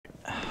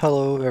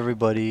Hello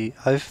everybody,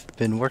 I've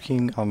been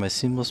working on my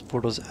Seamless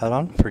Portals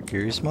add-on for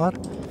Garrys mod.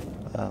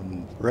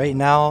 Right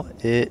now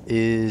it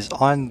is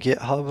on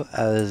GitHub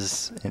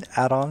as an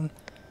add-on.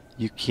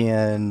 You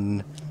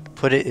can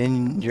put it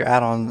in your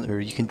add-on, or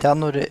you can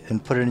download it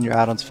and put it in your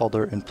add-ons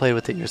folder and play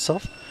with it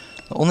yourself.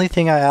 The only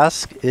thing I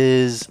ask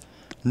is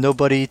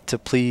nobody to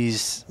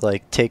please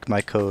take my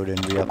code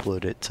and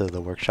re-upload it to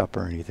the workshop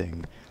or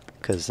anything,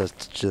 because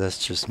that's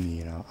just me,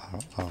 you know.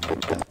 I don't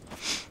like that.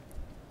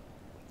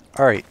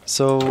 Alright,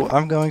 so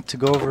I'm going to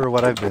go over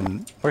what I've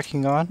been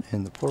working on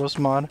in the Portals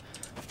mod.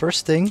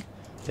 First thing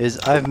is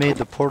I've made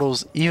the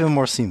portals even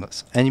more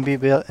seamless, and you may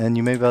be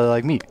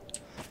like me.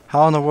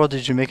 How in the world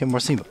did you make it more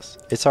seamless?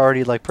 It's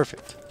already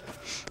perfect.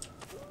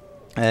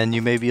 And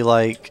you may be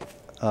like,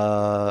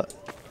 how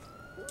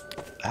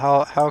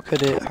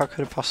could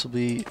it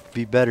possibly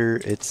be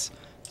better? It's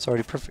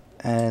already perfect.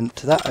 And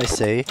to that I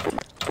say,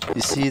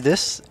 you see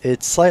this?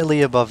 It's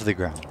slightly above the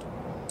ground,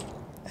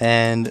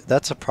 and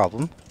that's a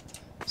problem.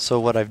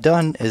 So what I've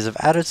done is I've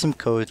added some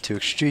code to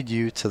extrude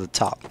you to the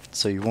top,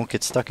 so you won't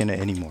get stuck in it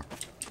anymore.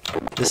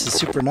 This is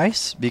super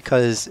nice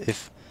because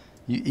if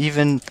you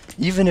even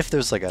if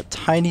there's a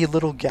tiny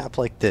little gap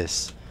like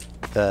this,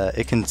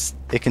 it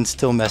can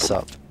still mess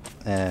up.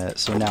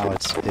 So now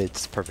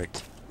it's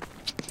perfect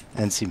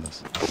and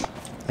seamless.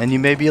 And you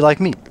may be like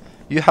me.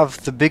 You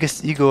have the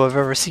biggest ego I've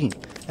ever seen.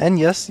 And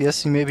yes,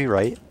 you may be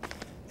right.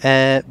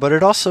 But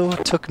it also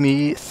took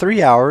me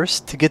 3 hours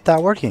to get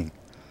that working.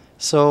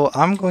 So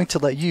I'm going to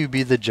let you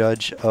be the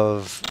judge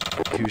of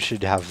who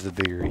should have the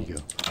bigger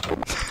ego.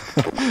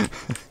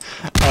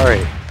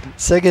 Alright,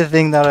 second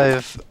thing that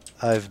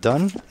I've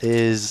done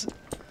is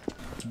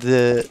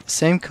the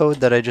same code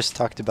that I just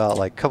talked about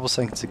a couple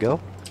seconds ago.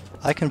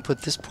 I can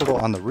put this portal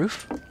on the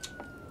roof,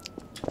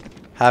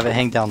 have it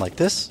hang down like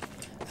this,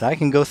 and I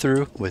can go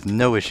through with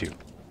no issue.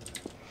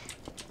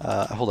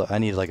 Hold up, I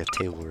need a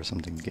table or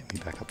something to get me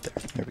back up there.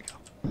 There we go.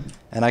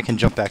 And I can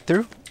jump back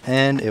through,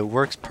 and it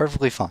works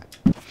perfectly fine.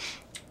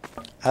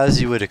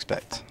 As you would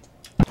expect.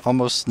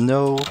 Almost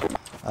no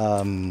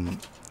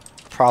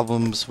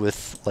problems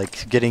with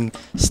getting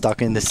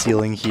stuck in the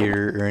ceiling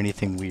here or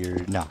anything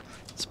weird. No,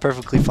 it's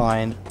perfectly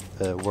fine.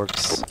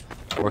 Works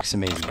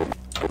amazing.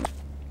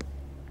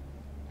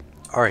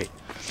 Alright,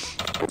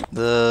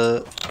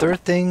 the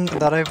third thing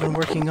that I've been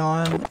working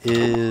on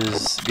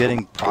is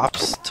getting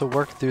props to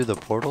work through the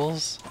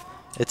portals.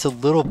 It's a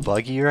little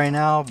buggy right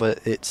now, but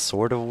it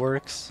sort of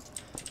works.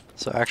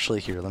 So actually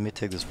here, let me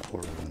take this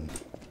portal and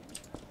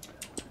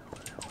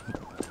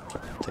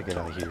take it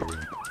out here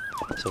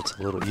so it's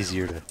a little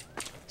easier to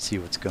see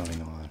what's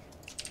going on.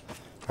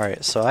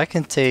 Alright, so I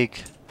can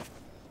take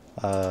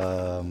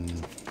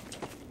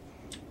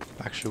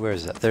actually, where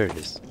is that? There it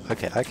is.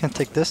 Okay, I can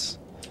take this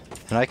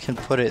and I can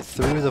put it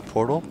through the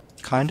portal,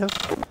 kind of.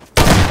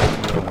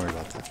 Don't worry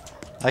about that.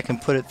 I can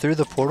put it through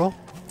the portal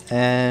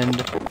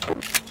and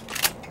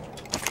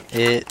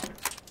it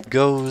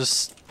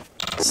goes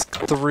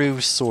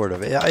through, sort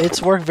of. It's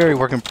very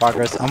work in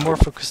progress. I'm more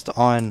focused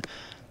on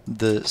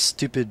the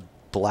stupid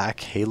black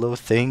halo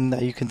thing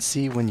that you can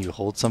see when you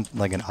hold something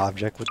like an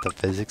object with the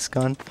physics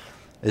gun.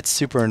 It's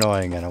super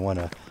annoying, and I want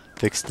to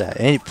fix that.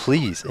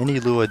 Please, any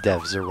Lua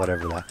devs or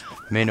whatever that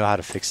may know how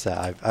to fix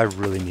that. I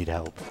really need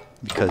help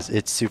because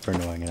it's super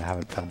annoying and I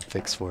haven't found a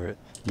fix for it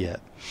yet.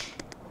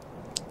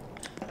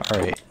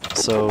 Alright,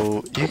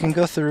 so you can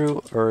go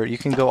through, or you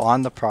can go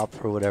on the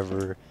prop or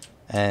whatever,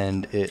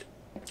 and it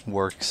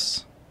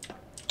works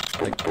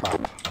like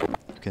prop.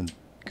 You can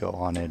go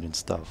on it and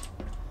stuff.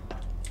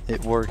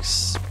 It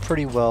works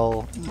pretty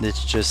well.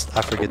 It's just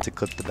I forget to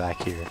clip the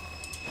back here.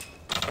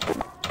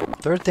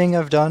 Third thing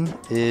I've done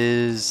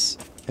is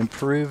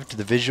improved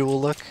the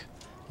visual look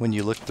when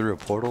you look through a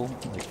portal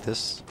like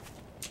this.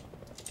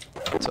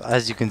 So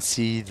as you can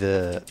see,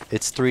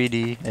 it's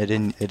 3D. It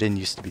didn't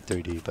used to be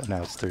 3D, but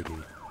now it's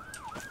 3D.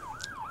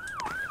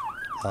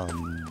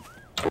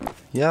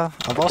 Yeah,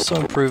 I've also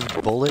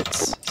improved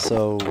bullets.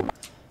 So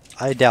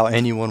I doubt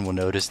anyone will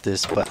notice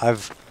this, but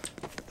I've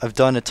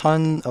done a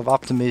ton of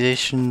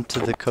optimization to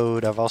the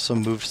code. I've also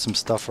moved some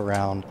stuff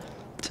around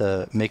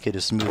to make it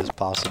as smooth as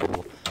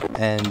possible.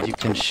 And you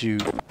can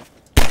shoot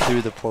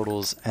through the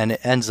portals and it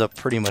ends up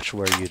pretty much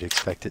where you'd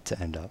expect it to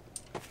end up.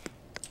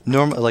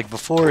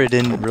 Before it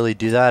didn't really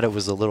do that, it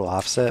was a little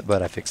offset,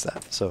 but I fixed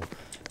that. So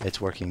it's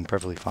working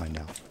perfectly fine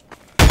now.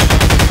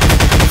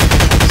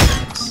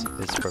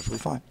 It's perfectly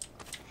fine.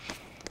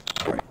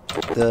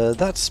 Alright,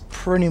 that's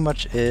pretty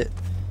much it.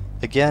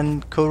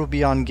 Again, code will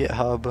be on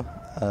GitHub.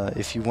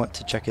 If you want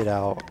to check it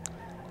out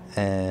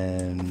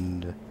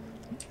and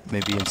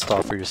maybe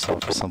install for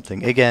yourself or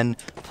something. Again,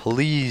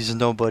 please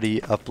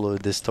nobody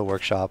upload this to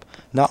workshop.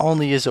 Not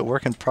only is it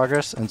work in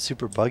progress and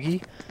super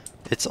buggy,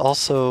 it's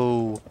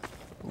also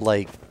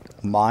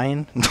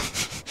mine.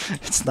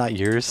 It's not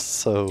yours,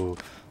 so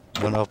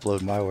don't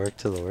upload my work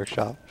to the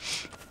workshop.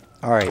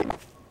 Alright,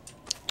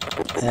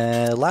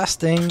 last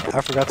thing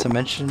I forgot to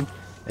mention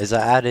is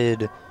I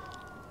added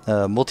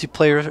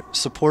multiplayer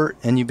support,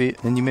 and you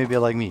may be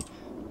like me.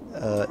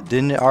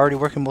 Didn't it already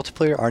work in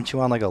multiplayer? Aren't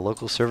you on like a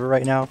local server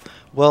right now?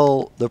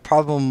 Well, the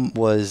problem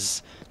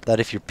was that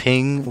if your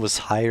ping was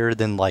higher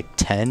than like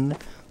 10,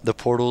 the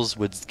portals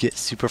would get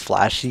super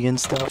flashy and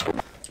stuff.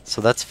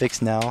 So that's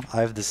fixed now.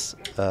 I have this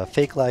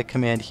fake lag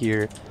command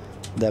here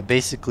that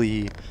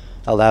basically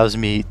allows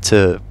me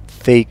to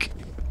fake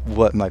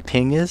what my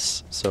ping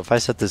is. So if I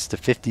set this to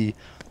 50,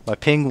 my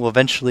ping will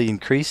eventually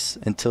increase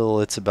until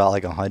it's about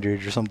like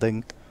 100 or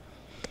something.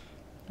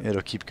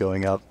 It'll keep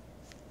going up.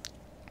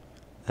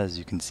 As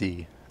you can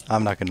see,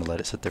 I'm not going to let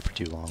it sit there for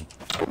too long.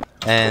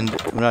 And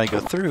when I go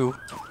through,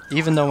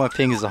 even though my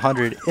ping is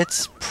 100,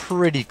 it's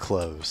pretty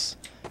close.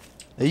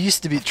 It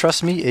used to be,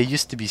 trust me, it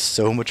used to be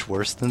so much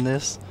worse than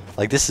this.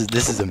 Like this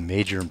is a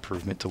major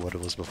improvement to what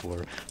it was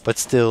before. But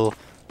still,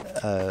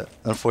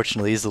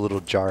 unfortunately, is a little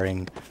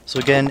jarring. So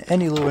again,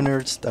 any Lua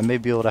nerds that may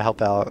be able to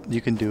help out,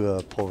 you can do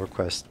a pull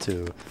request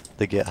to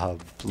the GitHub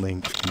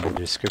link in the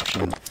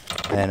description,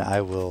 and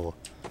I will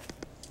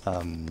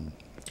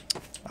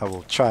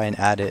try and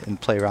add it and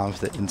play around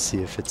with it and see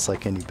if it's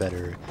like any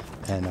better,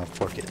 and I'll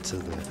fork it to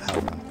the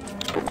addon.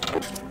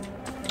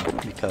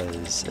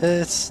 Because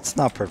it's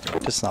not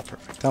perfect. It's not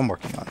perfect. I'm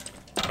working on it.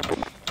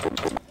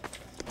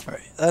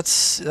 Alright,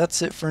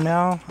 that's it for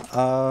now.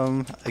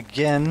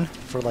 Again,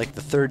 for like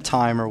the third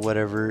time or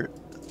whatever,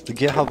 the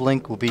GitHub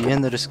link will be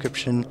in the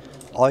description.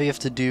 All you have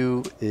to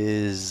do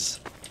is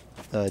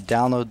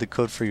download the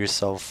code for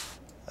yourself,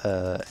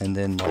 and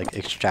then like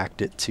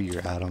extract it to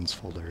your add-ons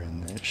folder,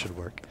 and it should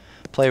work.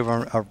 Play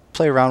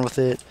around with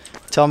it.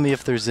 Tell me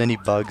if there's any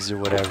bugs or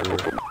whatever,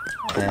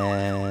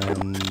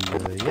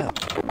 and yeah.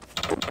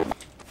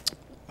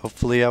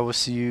 Hopefully I will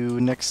see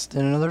you next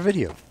in another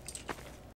video.